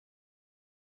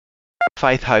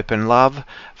Faith, Hope and Love,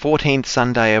 14th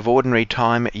Sunday of Ordinary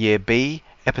Time, Year B,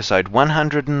 Episode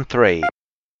 103.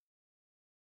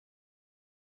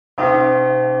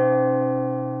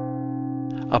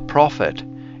 A prophet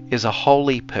is a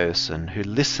holy person who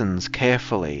listens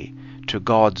carefully to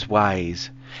God's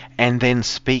ways and then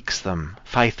speaks them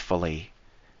faithfully,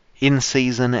 in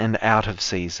season and out of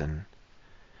season.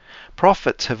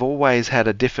 Prophets have always had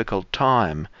a difficult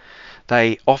time.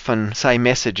 They often say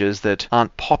messages that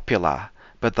aren't popular,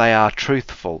 but they are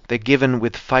truthful. They're given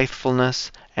with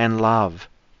faithfulness and love.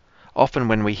 Often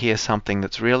when we hear something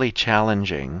that's really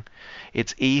challenging,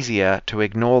 it's easier to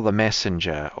ignore the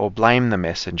messenger or blame the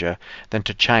messenger than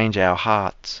to change our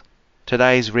hearts.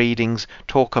 Today's readings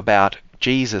talk about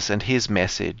Jesus and his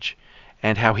message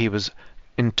and how he was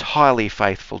entirely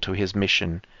faithful to his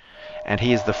mission, and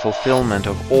he is the fulfillment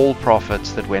of all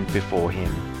prophets that went before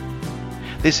him.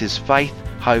 This is Faith,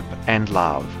 Hope and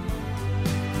Love.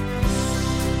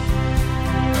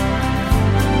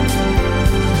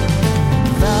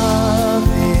 Love,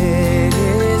 it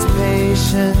is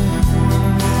patient.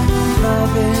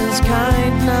 Love is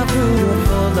kind, not rude,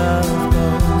 full of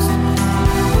boast.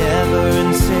 Never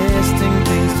insisting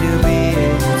things to be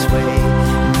its way.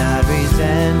 Not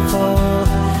resentful,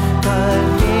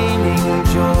 but gaining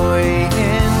joy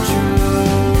in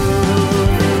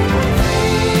truth.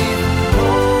 Faith,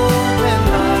 hope, and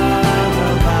love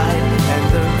abide, and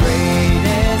the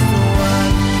greatest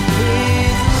one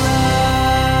is love.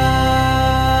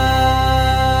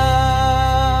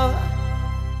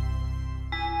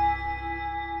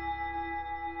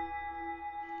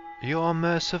 Your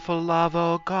merciful love,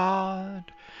 O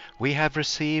God, we have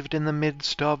received in the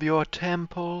midst of your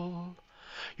temple.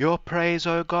 Your praise,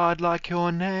 O God, like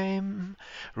your name,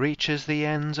 reaches the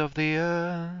ends of the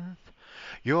earth.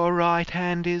 Your right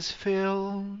hand is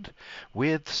filled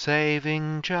with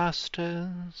saving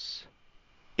justice.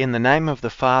 In the name of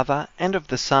the Father, and of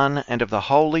the Son, and of the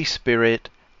Holy Spirit.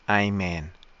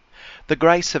 Amen. The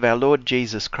grace of our Lord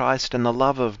Jesus Christ, and the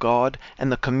love of God,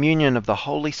 and the communion of the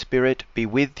Holy Spirit be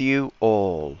with you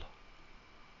all.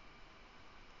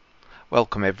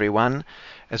 Welcome everyone,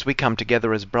 as we come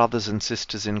together as brothers and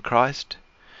sisters in Christ.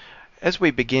 As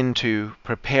we begin to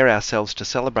prepare ourselves to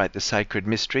celebrate the sacred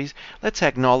mysteries, let's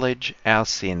acknowledge our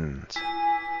sins.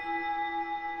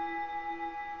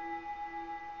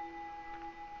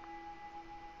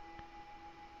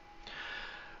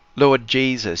 Lord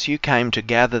Jesus, you came to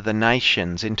gather the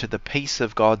nations into the peace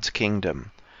of God's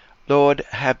kingdom. Lord,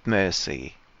 have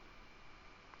mercy.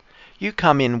 You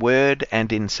come in word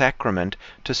and in sacrament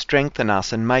to strengthen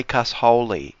us and make us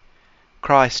holy.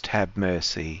 Christ, have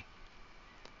mercy.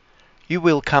 You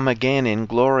will come again in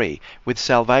glory with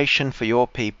salvation for your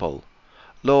people.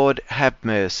 Lord, have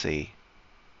mercy.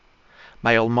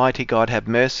 May Almighty God have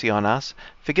mercy on us,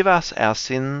 forgive us our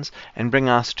sins, and bring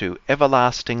us to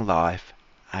everlasting life.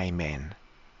 Amen.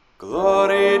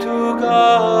 Glory to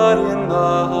God in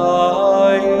the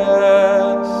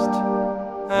highest,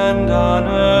 and on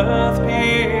earth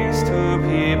peace to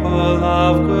people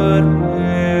of good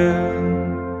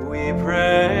will. We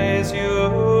praise you,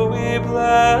 we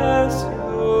bless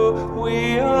you,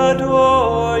 we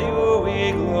adore you,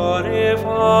 we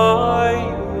glorify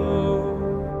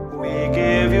you. We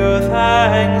give you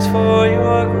thanks for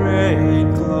your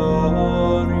great glory.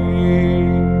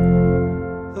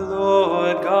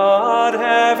 Lord God,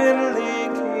 heavenly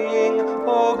King,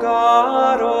 O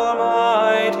God,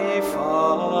 Almighty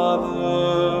Father,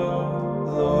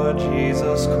 Lord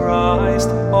Jesus Christ,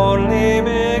 only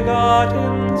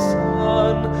begotten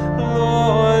Son,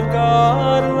 Lord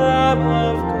God, Lamb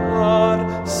of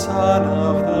God, Son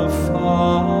of the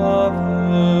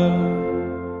Father,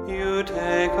 you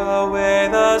take away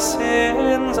the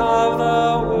sins of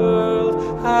the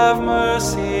world, have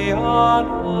mercy on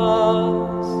us.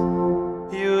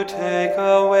 You take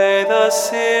away the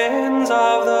sins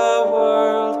of the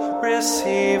world,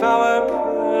 receive our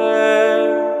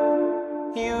prayer.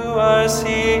 You are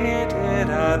seated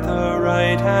at the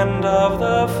right hand of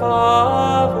the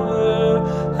Father,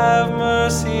 have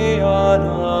mercy on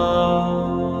us.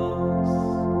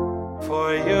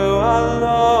 For you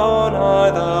alone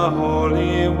are the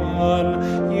Holy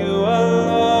One, you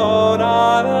alone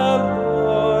are the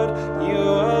Lord, you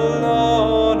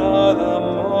alone are the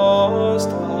Most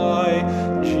High,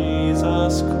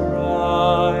 Jesus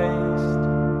Christ,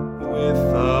 with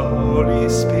the Holy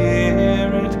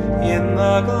Spirit, in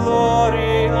the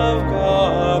glory of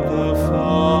God the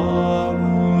Father.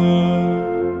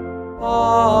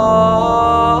 Amen.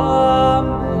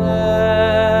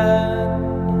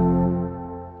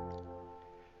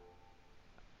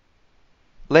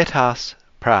 Let us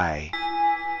pray.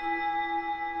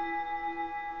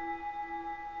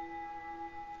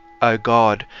 O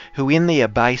God, who in the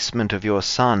abasement of your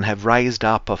Son have raised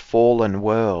up a fallen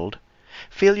world,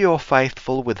 fill your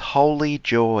faithful with holy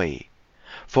joy.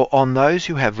 For on those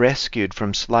you have rescued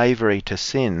from slavery to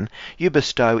sin, you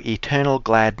bestow eternal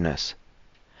gladness.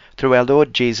 Through our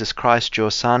Lord Jesus Christ,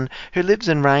 your Son, who lives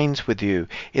and reigns with you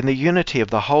in the unity of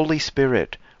the Holy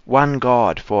Spirit, one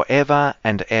God, for ever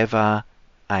and ever.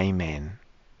 Amen.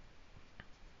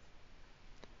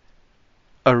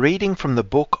 A reading from the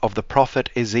book of the prophet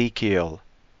Ezekiel,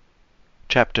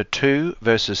 chapter 2,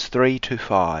 verses 3 to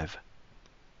 5.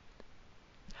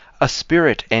 A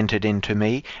spirit entered into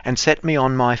me and set me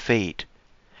on my feet,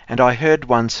 and I heard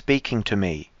one speaking to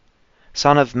me,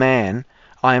 Son of man,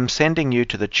 I am sending you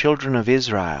to the children of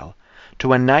Israel,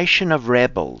 to a nation of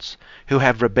rebels who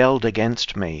have rebelled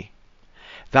against me.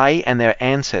 They and their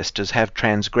ancestors have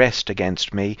transgressed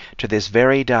against me to this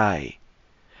very day.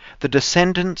 The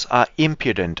descendants are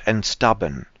impudent and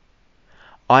stubborn.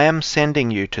 I am sending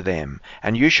you to them,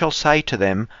 and you shall say to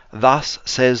them, Thus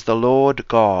says the Lord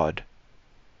God.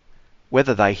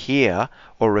 Whether they hear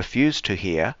or refuse to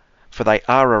hear, for they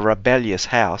are a rebellious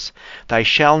house, they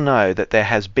shall know that there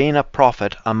has been a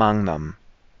prophet among them.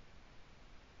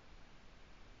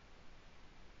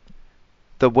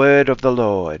 The word of the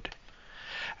Lord.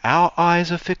 Our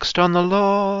eyes are fixed on the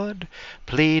Lord,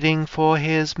 pleading for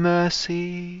his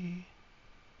mercy.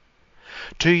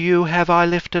 To you have I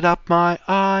lifted up my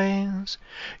eyes,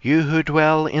 you who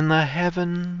dwell in the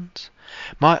heavens,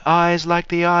 my eyes like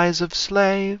the eyes of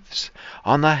slaves,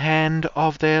 on the hand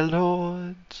of their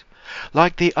lords,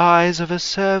 like the eyes of a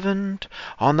servant,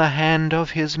 on the hand of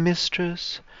his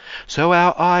mistress. So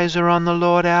our eyes are on the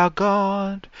Lord our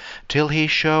God, till he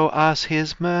show us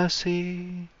his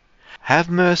mercy. Have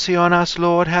mercy on us,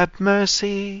 Lord, have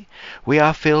mercy. We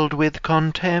are filled with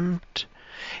contempt.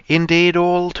 Indeed,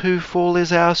 all too full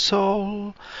is our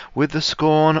soul, with the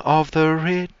scorn of the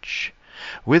rich,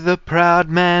 with the proud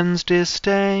man's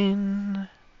disdain.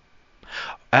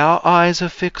 Our eyes are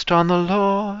fixed on the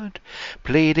Lord,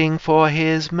 pleading for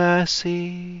his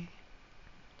mercy.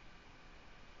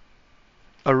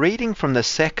 A reading from the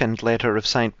second letter of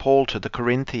St. Paul to the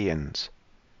Corinthians,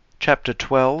 chapter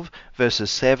 12,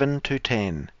 verses 7 to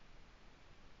 10.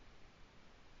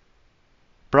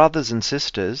 Brothers and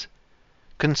sisters,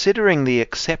 considering the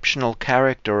exceptional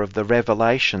character of the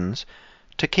revelations,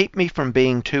 to keep me from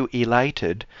being too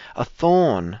elated, a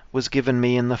thorn was given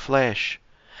me in the flesh,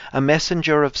 a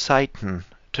messenger of Satan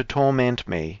to torment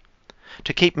me,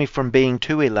 to keep me from being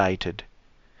too elated.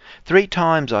 3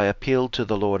 times I appealed to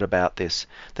the Lord about this,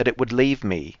 that it would leave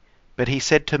me, but he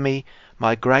said to me,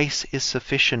 My grace is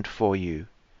sufficient for you,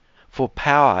 for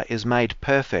power is made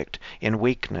perfect in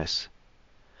weakness.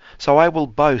 So I will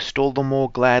boast all the more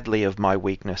gladly of my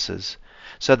weaknesses,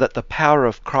 so that the power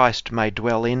of Christ may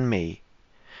dwell in me.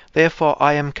 Therefore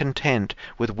I am content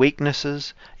with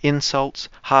weaknesses, insults,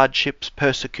 hardships,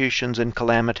 persecutions, and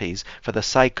calamities for the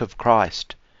sake of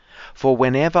Christ. For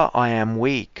whenever I am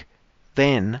weak,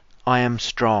 then I am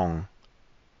strong.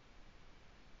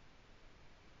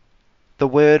 The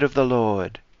word of the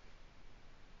Lord.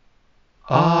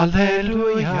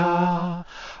 Alleluia,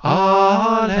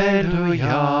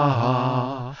 Alleluia,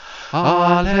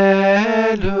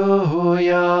 Alleluia.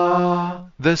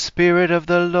 The Spirit of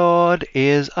the Lord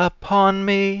is upon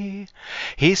me.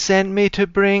 He sent me to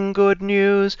bring good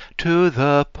news to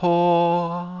the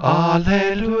poor.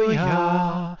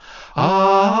 Alleluia,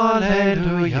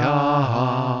 Alleluia,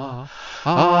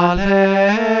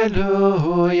 Alleluia.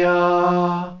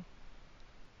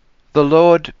 The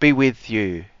Lord be with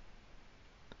you.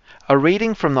 A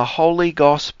reading from the Holy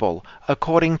Gospel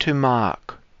according to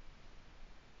Mark.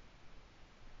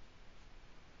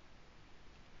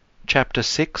 Chapter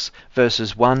 6,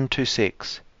 verses 1 to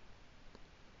 6.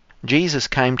 Jesus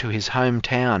came to his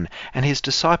hometown, and his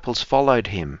disciples followed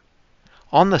him.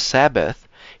 On the Sabbath,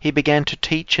 he began to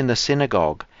teach in the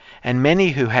synagogue, and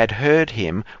many who had heard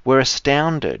him were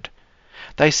astounded.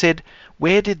 They said,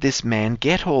 Where did this man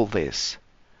get all this?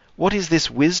 What is this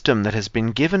wisdom that has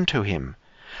been given to him?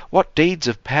 What deeds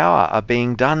of power are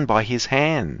being done by his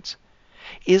hands?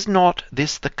 Is not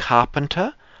this the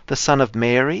carpenter, the son of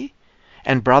Mary,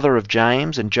 and brother of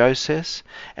James and Joseph,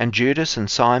 and Judas and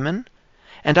Simon?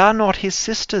 And are not his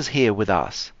sisters here with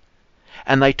us?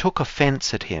 And they took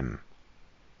offense at him.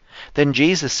 Then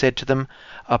Jesus said to them,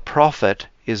 A prophet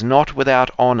is not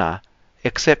without honor,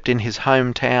 except in his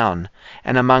hometown,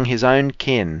 and among his own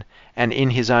kin, and in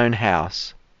his own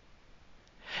house.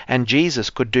 And Jesus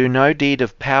could do no deed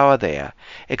of power there,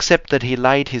 except that he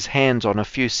laid his hands on a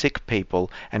few sick people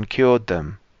and cured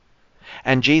them.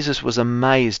 And Jesus was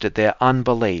amazed at their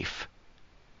unbelief.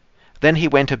 Then he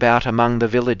went about among the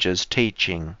villages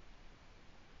teaching.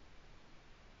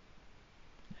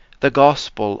 The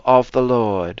Gospel of the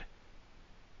Lord.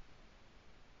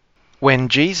 When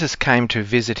Jesus came to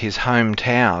visit his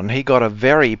hometown, he got a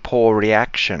very poor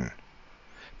reaction.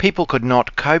 People could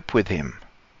not cope with him.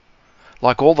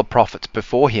 Like all the prophets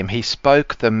before him, he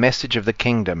spoke the message of the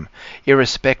kingdom,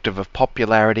 irrespective of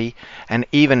popularity and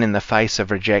even in the face of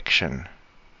rejection.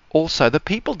 Also, the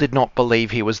people did not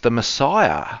believe he was the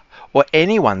Messiah, or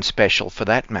anyone special for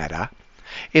that matter.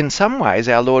 In some ways,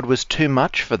 our Lord was too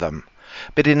much for them,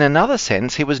 but in another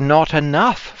sense, he was not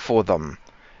enough for them.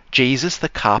 Jesus the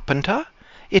carpenter?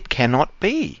 It cannot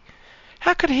be.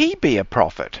 How could he be a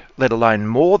prophet, let alone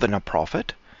more than a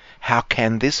prophet? How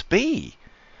can this be?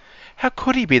 How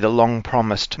could he be the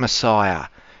long-promised Messiah?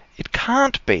 It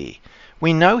can't be.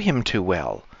 We know him too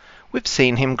well. We've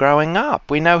seen him growing up.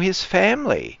 We know his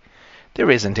family. There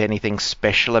isn't anything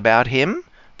special about him,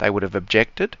 they would have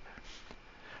objected.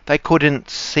 They couldn't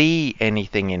see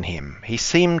anything in him. He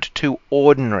seemed too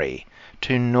ordinary,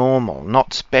 too normal,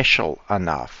 not special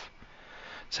enough.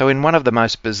 So in one of the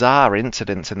most bizarre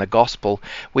incidents in the Gospel,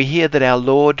 we hear that our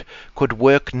Lord could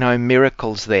work no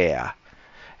miracles there.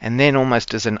 And then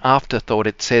almost as an afterthought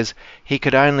it says he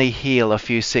could only heal a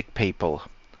few sick people.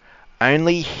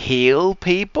 Only heal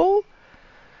people?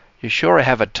 You sure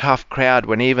have a tough crowd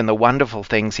when even the wonderful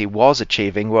things he was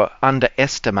achieving were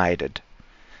underestimated.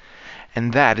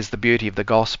 And that is the beauty of the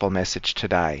gospel message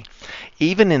today.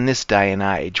 Even in this day and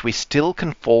age, we still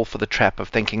can fall for the trap of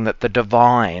thinking that the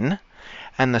divine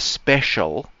and the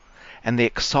special and the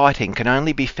exciting can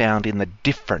only be found in the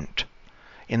different,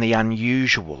 in the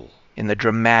unusual, in the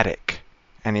dramatic,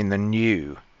 and in the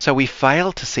new. So we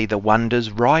fail to see the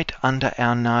wonders right under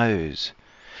our nose.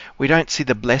 We don't see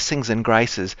the blessings and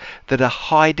graces that are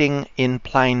hiding in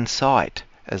plain sight,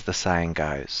 as the saying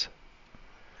goes.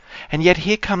 And yet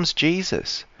here comes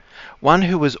Jesus, one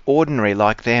who was ordinary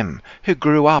like them, who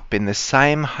grew up in the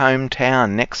same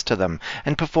hometown next to them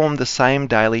and performed the same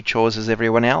daily chores as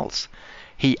everyone else.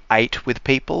 He ate with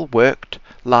people, worked,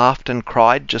 laughed and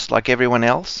cried just like everyone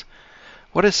else.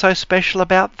 What is so special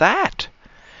about that?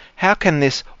 How can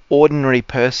this ordinary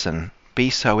person be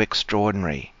so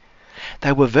extraordinary?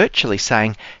 They were virtually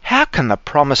saying, how can the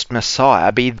promised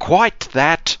Messiah be quite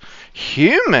that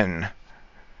human?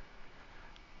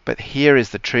 But here is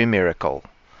the true miracle,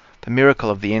 the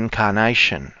miracle of the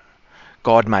incarnation,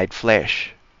 God made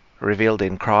flesh, revealed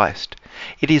in Christ.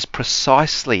 It is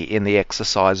precisely in the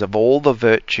exercise of all the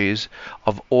virtues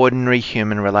of ordinary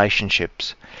human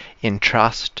relationships, in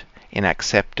trust, in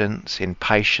acceptance, in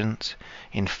patience,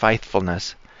 in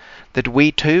faithfulness, that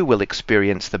we too will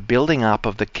experience the building up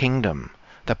of the kingdom,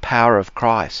 the power of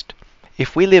Christ.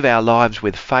 If we live our lives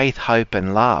with faith, hope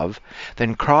and love,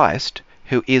 then Christ,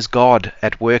 who is God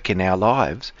at work in our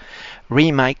lives,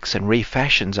 remakes and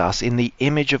refashions us in the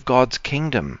image of God's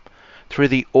kingdom through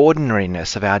the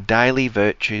ordinariness of our daily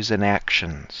virtues and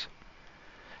actions.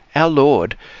 Our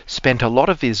Lord spent a lot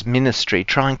of his ministry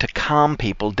trying to calm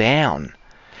people down.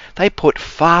 They put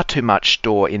far too much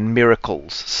store in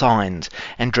miracles, signs,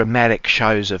 and dramatic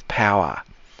shows of power.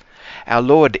 Our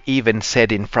Lord even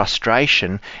said in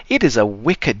frustration, "It is a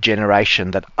wicked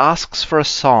generation that asks for a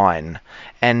sign,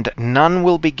 and none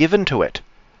will be given to it."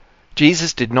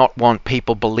 Jesus did not want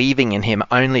people believing in him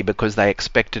only because they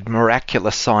expected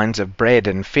miraculous signs of bread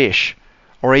and fish,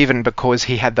 or even because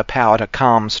he had the power to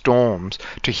calm storms,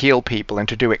 to heal people, and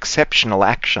to do exceptional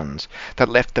actions that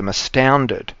left them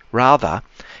astounded. Rather,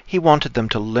 he wanted them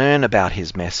to learn about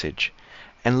his message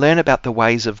and learn about the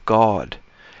ways of God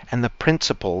and the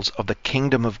principles of the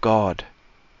kingdom of God.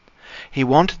 He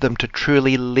wanted them to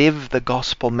truly live the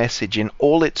gospel message in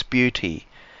all its beauty,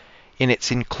 in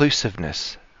its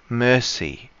inclusiveness,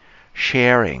 mercy,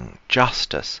 sharing,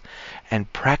 justice,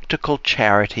 and practical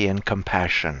charity and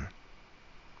compassion.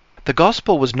 The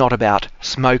gospel was not about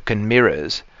smoke and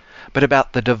mirrors, but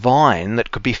about the divine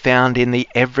that could be found in the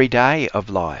everyday of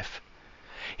life.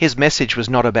 His message was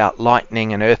not about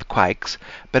lightning and earthquakes,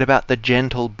 but about the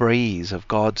gentle breeze of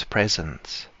God's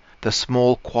presence, the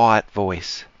small quiet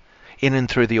voice, in and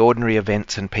through the ordinary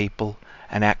events and people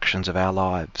and actions of our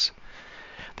lives.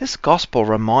 This gospel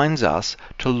reminds us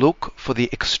to look for the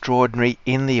extraordinary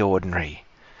in the ordinary,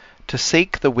 to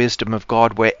seek the wisdom of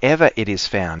God wherever it is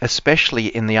found, especially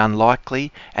in the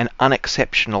unlikely and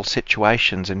unexceptional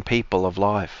situations and people of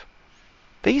life.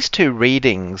 These two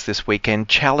readings this weekend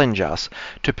challenge us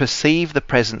to perceive the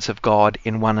presence of God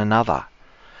in one another,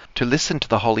 to listen to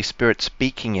the Holy Spirit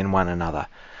speaking in one another,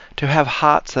 to have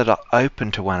hearts that are open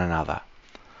to one another.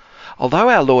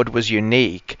 Although our Lord was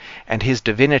unique and his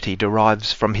divinity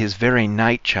derives from his very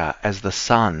nature as the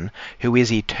Son, who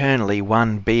is eternally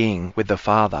one being with the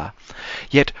Father,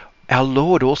 yet our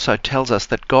Lord also tells us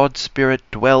that God's Spirit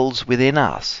dwells within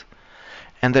us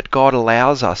and that God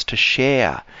allows us to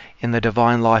share in the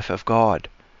divine life of God.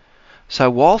 So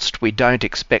whilst we don't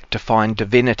expect to find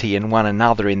divinity in one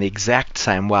another in the exact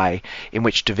same way in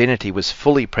which divinity was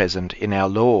fully present in our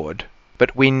Lord,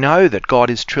 but we know that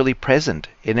God is truly present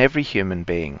in every human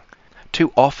being.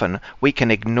 Too often we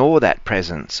can ignore that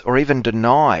presence or even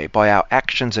deny by our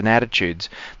actions and attitudes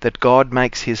that God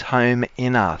makes his home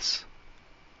in us.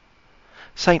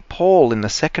 St. Paul in the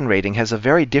second reading has a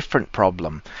very different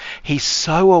problem. He's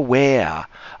so aware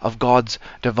of God's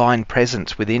divine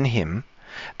presence within him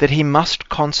that he must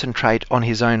concentrate on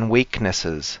his own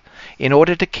weaknesses in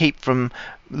order to keep from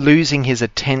losing his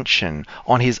attention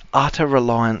on his utter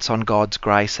reliance on God's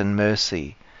grace and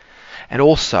mercy. And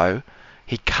also,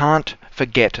 he can't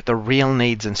forget the real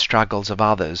needs and struggles of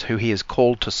others who he is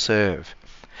called to serve.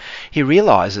 He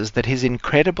realizes that his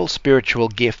incredible spiritual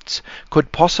gifts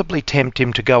could possibly tempt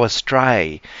him to go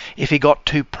astray if he got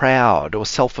too proud or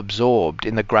self-absorbed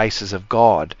in the graces of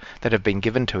God that have been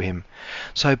given to him.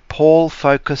 So Paul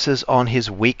focuses on his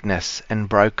weakness and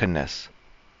brokenness.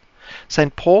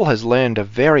 St. Paul has learned a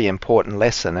very important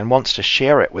lesson and wants to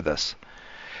share it with us.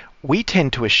 We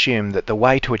tend to assume that the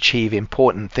way to achieve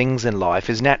important things in life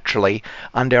is naturally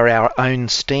under our own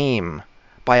steam,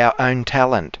 by our own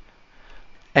talent,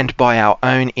 and by our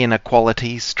own inner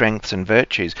qualities, strengths and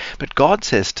virtues. But God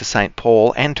says to St.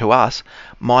 Paul and to us,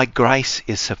 "My grace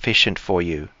is sufficient for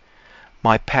you.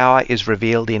 My power is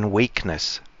revealed in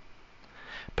weakness."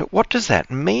 But what does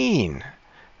that mean?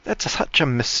 That's such a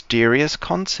mysterious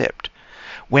concept.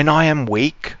 When I am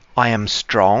weak, I am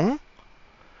strong?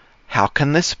 How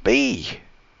can this be?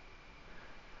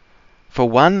 For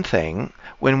one thing,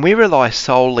 when we rely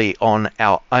solely on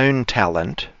our own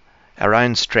talent, our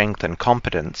own strength and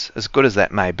competence, as good as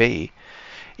that may be,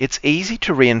 it's easy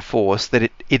to reinforce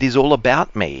that it is all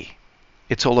about me.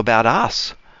 It's all about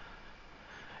us.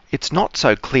 It's not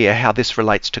so clear how this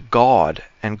relates to God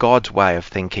and God's way of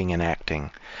thinking and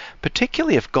acting,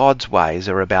 particularly if God's ways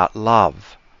are about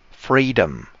love,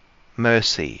 freedom,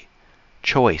 mercy,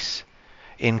 choice,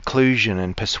 inclusion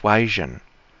and persuasion.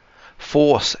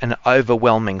 Force and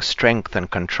overwhelming strength and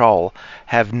control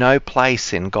have no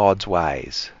place in God's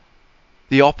ways.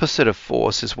 The opposite of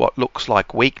force is what looks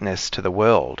like weakness to the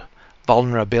world,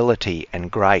 vulnerability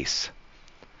and grace.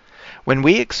 When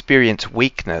we experience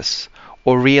weakness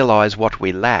or realize what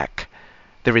we lack,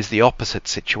 there is the opposite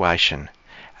situation.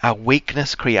 Our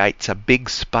weakness creates a big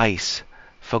space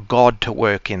for God to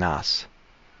work in us.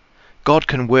 God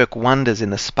can work wonders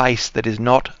in a space that is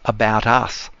not about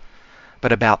us,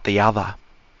 but about the other.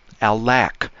 Our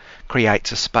lack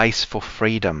creates a space for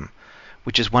freedom,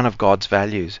 which is one of God's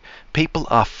values. People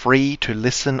are free to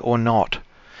listen or not.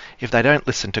 If they don't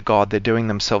listen to God, they're doing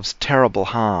themselves terrible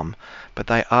harm, but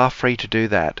they are free to do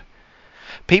that.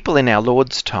 People in our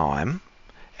Lord's time,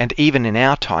 and even in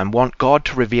our time, want God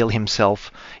to reveal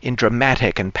himself in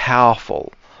dramatic and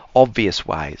powerful, obvious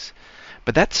ways.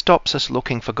 But that stops us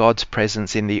looking for God's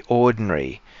presence in the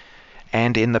ordinary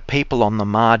and in the people on the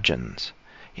margins,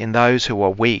 in those who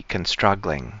are weak and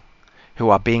struggling, who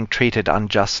are being treated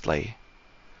unjustly.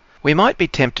 We might be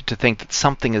tempted to think that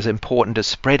something as important as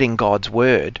spreading God's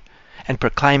word and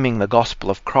proclaiming the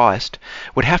gospel of Christ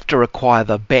would have to require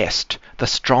the best, the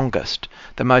strongest,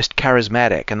 the most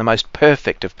charismatic and the most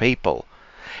perfect of people.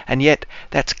 And yet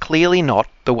that's clearly not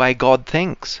the way God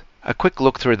thinks. A quick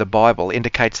look through the Bible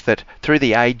indicates that through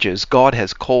the ages God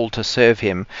has called to serve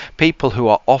him people who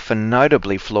are often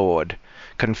notably flawed,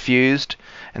 confused,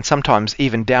 and sometimes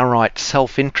even downright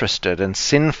self-interested and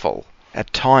sinful,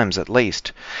 at times at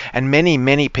least. And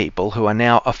many people who are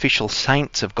now official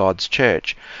saints of God's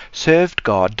church served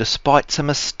God despite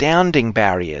some astounding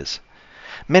barriers.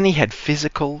 Many had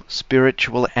physical,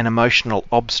 spiritual and emotional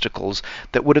obstacles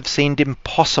that would have seemed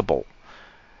impossible,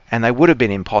 and they would have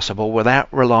been impossible without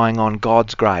relying on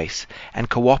God's grace and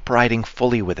cooperating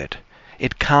fully with it.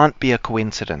 It can't be a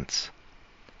coincidence.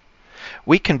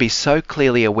 We can be so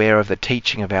clearly aware of the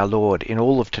teaching of our Lord in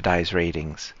all of today's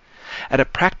readings. At a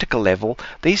practical level,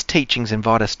 these teachings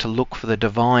invite us to look for the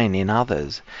divine in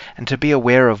others and to be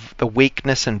aware of the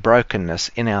weakness and brokenness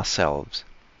in ourselves.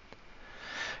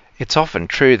 It's often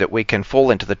true that we can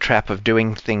fall into the trap of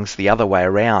doing things the other way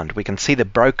around. We can see the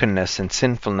brokenness and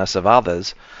sinfulness of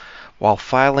others while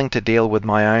failing to deal with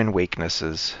my own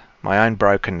weaknesses, my own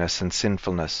brokenness and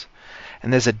sinfulness.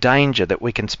 And there's a danger that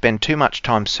we can spend too much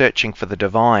time searching for the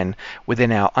divine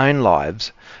within our own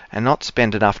lives and not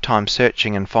spend enough time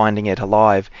searching and finding it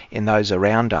alive in those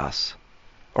around us,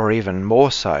 or even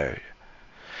more so.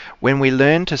 When we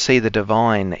learn to see the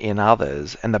divine in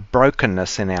others and the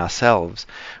brokenness in ourselves,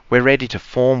 we're ready to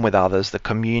form with others the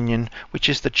communion which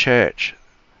is the church,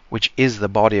 which is the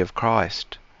body of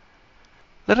Christ.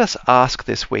 Let us ask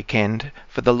this weekend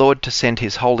for the Lord to send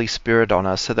His Holy Spirit on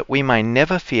us so that we may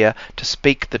never fear to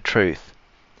speak the truth,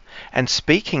 and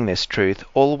speaking this truth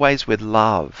always with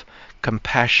love,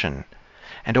 compassion,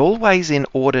 and always in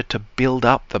order to build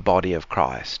up the body of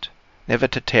Christ, never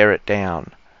to tear it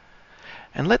down.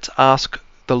 And let's ask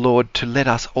the Lord to let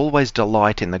us always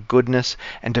delight in the goodness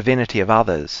and divinity of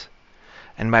others.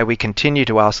 And may we continue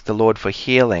to ask the Lord for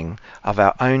healing of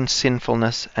our own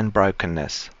sinfulness and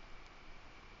brokenness.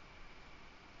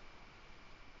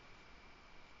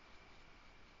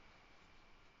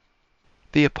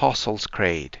 The Apostles'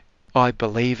 Creed. I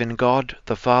believe in God,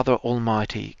 the Father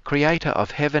Almighty, Creator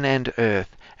of heaven and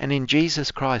earth, and in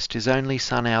Jesus Christ, His only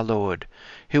Son, our Lord,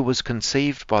 who was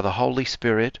conceived by the Holy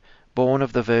Spirit, born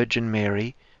of the Virgin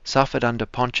Mary, suffered under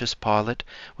Pontius Pilate,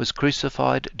 was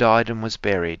crucified, died, and was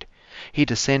buried. He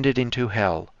descended into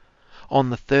hell. On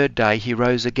the third day He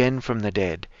rose again from the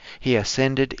dead. He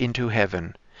ascended into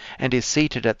heaven, and is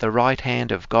seated at the right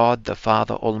hand of God the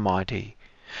Father Almighty.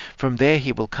 From there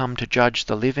He will come to judge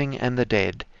the living and the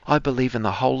dead. I believe in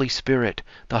the Holy Spirit,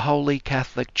 the Holy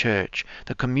Catholic Church,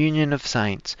 the communion of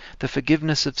saints, the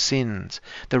forgiveness of sins,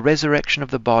 the resurrection of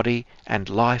the body, and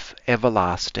life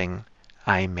everlasting.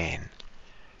 Amen.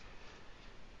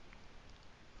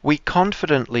 We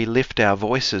confidently lift our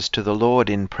voices to the Lord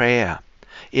in prayer.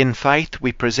 In faith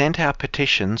we present our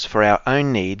petitions for our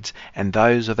own needs and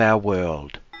those of our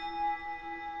world.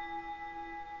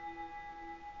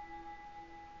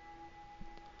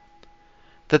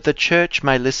 That the Church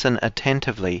may listen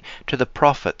attentively to the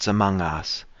prophets among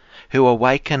us, who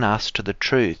awaken us to the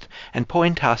truth and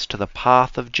point us to the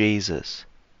path of Jesus.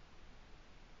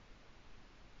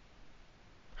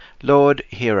 Lord,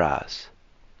 hear us.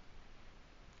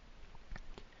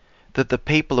 That the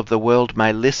people of the world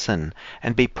may listen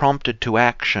and be prompted to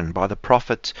action by the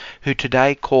prophets who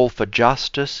today call for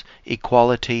justice,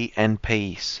 equality, and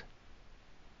peace.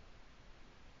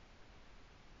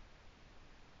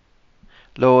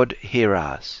 Lord, hear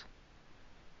us.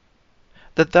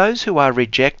 That those who are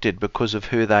rejected because of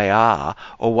who they are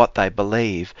or what they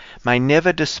believe may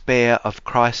never despair of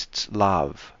Christ's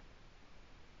love.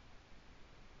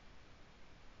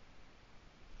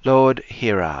 Lord,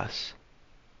 hear us.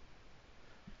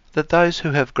 That those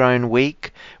who have grown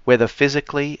weak, whether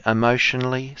physically,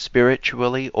 emotionally,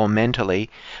 spiritually, or mentally,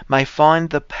 may find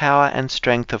the power and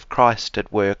strength of Christ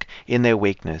at work in their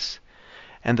weakness,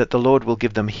 and that the Lord will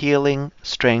give them healing,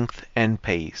 strength, and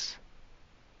peace.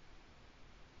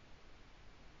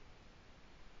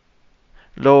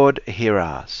 Lord, hear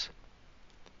us.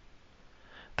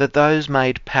 That those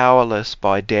made powerless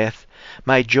by death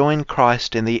may join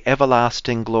Christ in the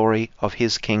everlasting glory of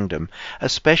His kingdom,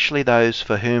 especially those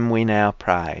for whom we now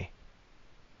pray.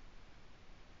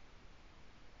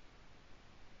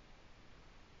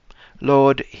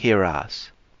 Lord, hear us.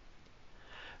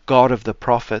 God of the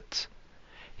prophets,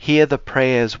 hear the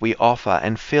prayers we offer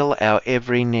and fill our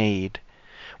every need.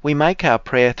 We make our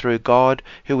prayer through God,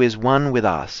 who is one with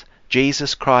us,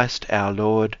 Jesus Christ our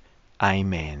Lord.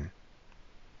 Amen.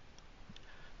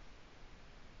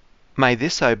 May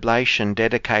this oblation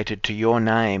dedicated to your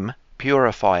name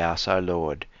purify us, O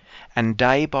Lord, and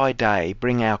day by day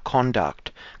bring our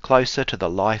conduct closer to the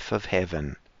life of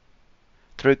heaven.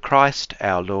 Through Christ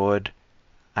our Lord.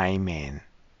 Amen.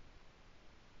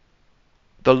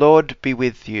 The Lord be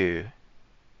with you.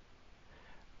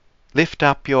 Lift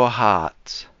up your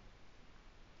hearts.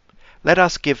 Let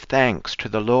us give thanks to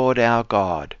the Lord our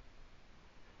God.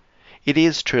 It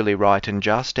is truly right and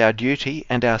just, our duty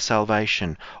and our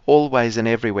salvation, always and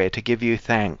everywhere to give you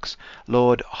thanks,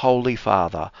 Lord, Holy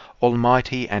Father,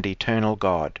 Almighty and Eternal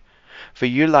God. For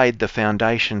you laid the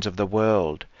foundations of the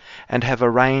world, and have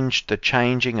arranged the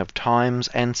changing of times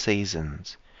and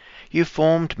seasons. You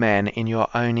formed man in your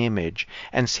own image,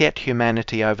 and set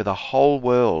humanity over the whole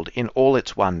world in all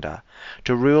its wonder,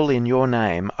 to rule in your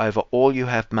name over all you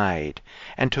have made,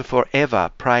 and to forever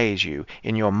praise you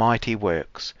in your mighty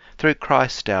works, through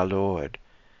Christ our Lord.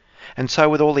 And so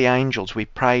with all the angels we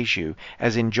praise you,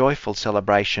 as in joyful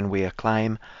celebration we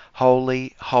acclaim,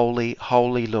 Holy, holy,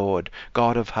 holy Lord,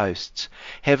 God of hosts,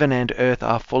 heaven and earth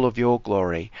are full of your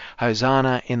glory.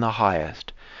 Hosanna in the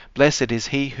highest. Blessed is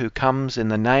he who comes in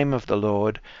the name of the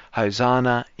Lord.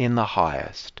 Hosanna in the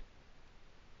highest.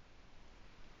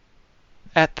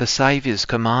 At the Saviour's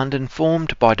command,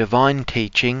 informed by divine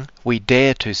teaching, we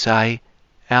dare to say,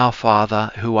 Our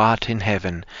Father, who art in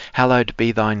heaven, hallowed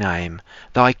be thy name.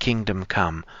 Thy kingdom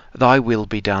come, thy will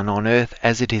be done on earth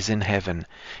as it is in heaven.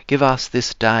 Give us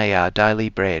this day our daily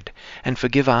bread, and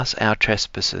forgive us our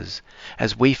trespasses,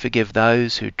 as we forgive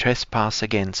those who trespass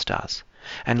against us.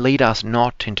 And lead us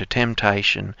not into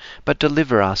temptation, but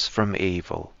deliver us from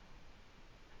evil.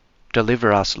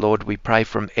 Deliver us, Lord, we pray,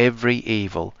 from every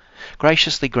evil.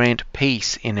 Graciously grant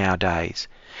peace in our days,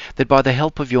 that by the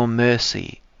help of your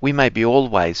mercy we may be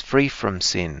always free from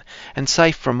sin and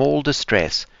safe from all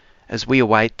distress, as we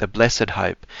await the blessed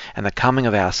hope and the coming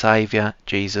of our Saviour,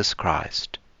 Jesus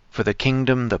Christ. For the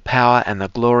kingdom, the power, and the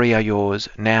glory are yours,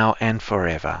 now and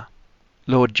forever.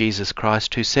 Lord Jesus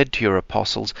Christ, who said to your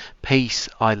apostles, Peace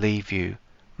I leave you,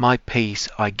 my peace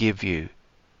I give you.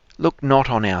 Look not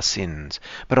on our sins,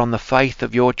 but on the faith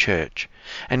of your church,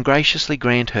 and graciously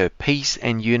grant her peace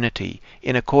and unity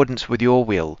in accordance with your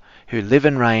will, who live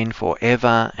and reign for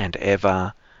ever and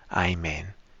ever.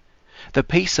 Amen. The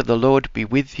peace of the Lord be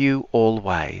with you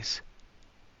always.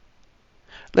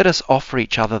 Let us offer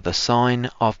each other the sign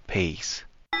of peace.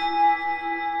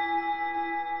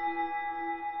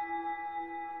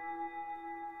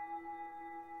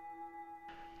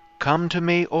 Come to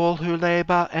me, all who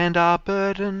labour and are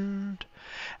burdened,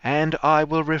 and I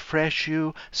will refresh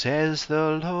you, says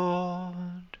the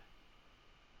Lord.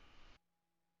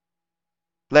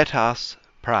 Let us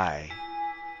pray.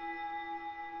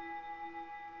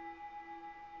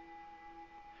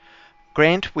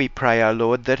 Grant, we pray, O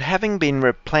Lord, that having been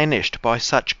replenished by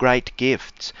such great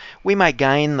gifts, we may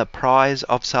gain the prize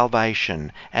of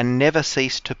salvation and never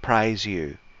cease to praise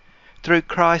you. Through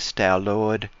Christ our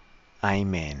Lord.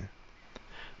 Amen.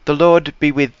 The Lord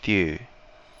be with you.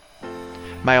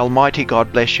 May Almighty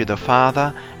God bless you, the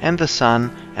Father, and the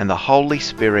Son, and the Holy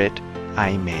Spirit.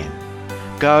 Amen.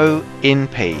 Go in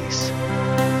peace.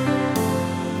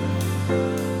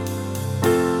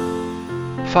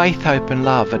 Faith, Hope and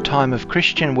Love, a time of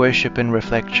Christian worship and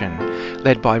reflection,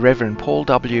 led by Reverend Paul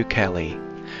W. Kelly.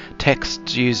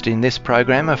 Texts used in this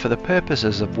program are for the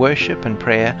purposes of worship and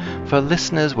prayer for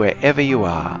listeners wherever you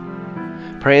are.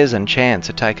 Prayers and chants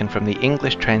are taken from the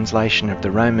English translation of the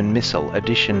Roman Missal,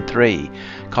 Edition 3,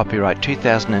 copyright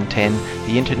 2010,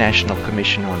 the International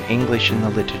Commission on English in the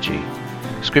Liturgy.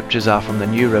 Scriptures are from the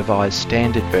New Revised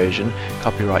Standard Version,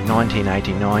 copyright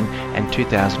 1989 and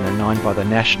 2009 by the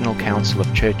National Council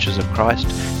of Churches of Christ,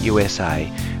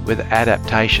 USA, with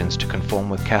adaptations to conform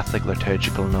with Catholic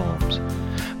liturgical norms.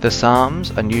 The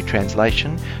Psalms, a new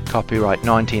translation, copyright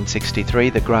 1963,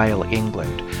 The Grail,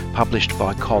 England, published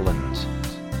by Collins.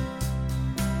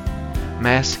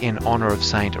 Mass in honour of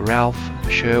St. Ralph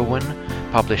Sherwin,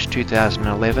 published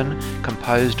 2011,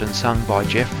 composed and sung by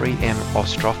Jeffrey M.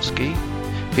 Ostrowski,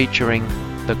 featuring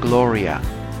the Gloria.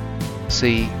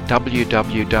 See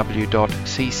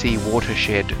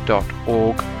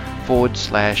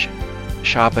www.ccwatershed.org/Chabanel,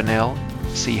 CHABANEL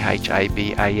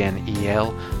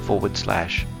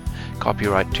 /.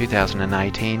 Copyright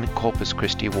 2018, Corpus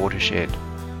Christi Watershed.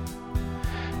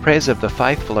 Prayers of the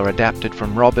Faithful are adapted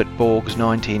from Robert Borg's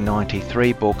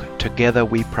 1993 book Together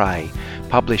We Pray,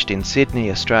 published in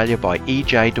Sydney, Australia by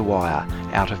E.J. Dwyer,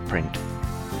 out of print.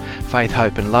 Faith,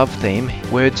 Hope and Love theme,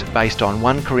 words based on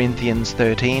 1 Corinthians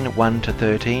 13,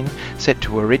 1-13, set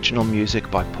to original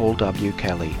music by Paul W.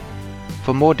 Kelly.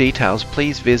 For more details,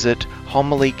 please visit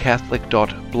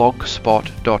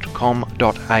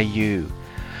homilycatholic.blogspot.com.au.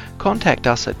 Contact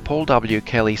us at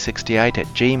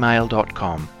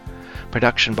paulwkelly68@gmail.com.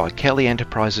 Production by Kelly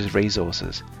Enterprises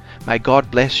Resources. May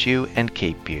God bless you and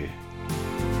keep you.